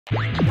I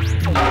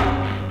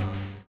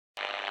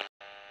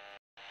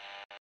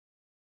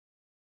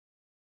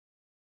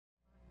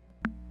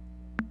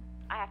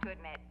have to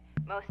admit,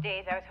 most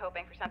days I was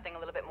hoping for something a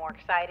little bit more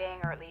exciting,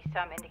 or at least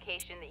some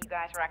indication that you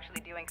guys were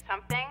actually doing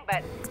something,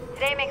 but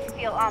today makes it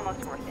feel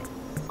almost worth it.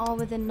 All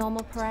within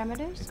normal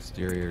parameters?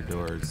 Exterior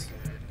doors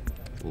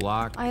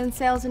locked. Ion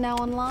sales are now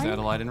online?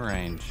 Satellite in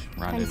range.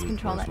 Rendezvous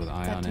control course that. with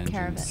That ion took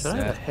care of engines it. Should I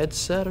have a set.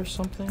 headset or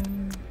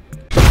something?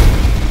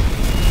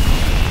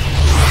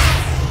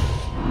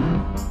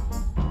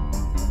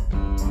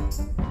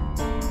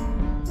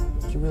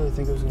 Did you really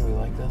think it was gonna be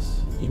like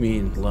this? You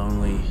mean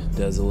lonely,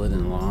 desolate,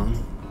 and long?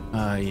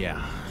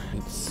 Yeah.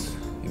 It's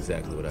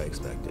exactly what I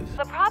expected.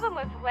 The problem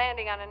with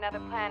landing on another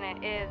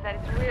planet is that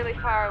it's really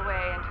far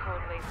away and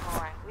totally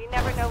foreign. We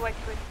never know what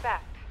to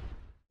expect.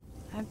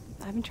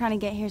 I've been trying to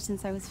get here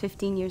since I was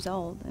 15 years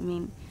old. I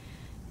mean,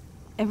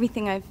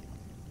 everything I've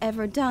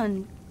ever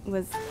done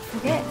was for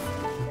this.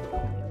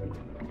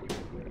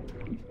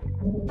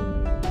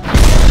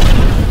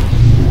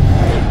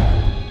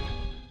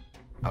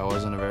 I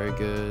wasn't a very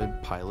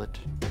good pilot.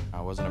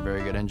 I wasn't a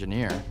very good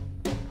engineer.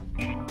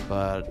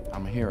 But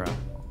I'm a hero.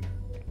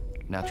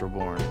 Natural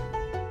born.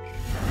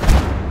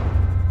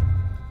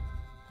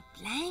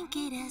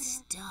 Blanket of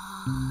stars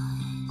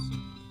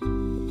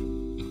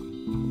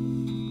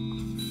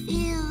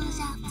fills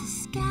out the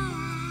sky,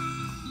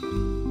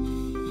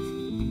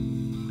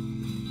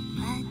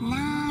 but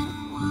not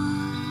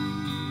one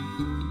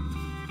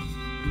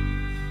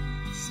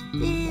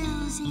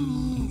spills in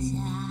his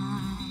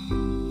eye.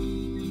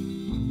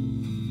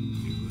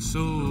 You were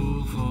so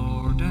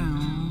far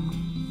down,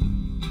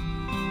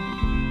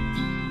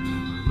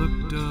 never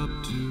looked up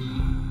too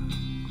high,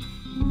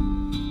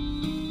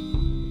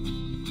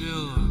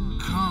 till a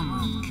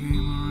comet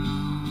came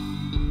around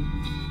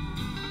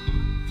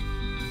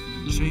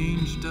and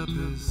changed up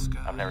his sky.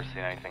 I've never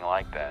seen anything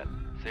like that.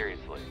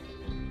 Seriously.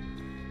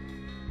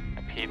 I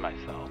peed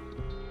myself.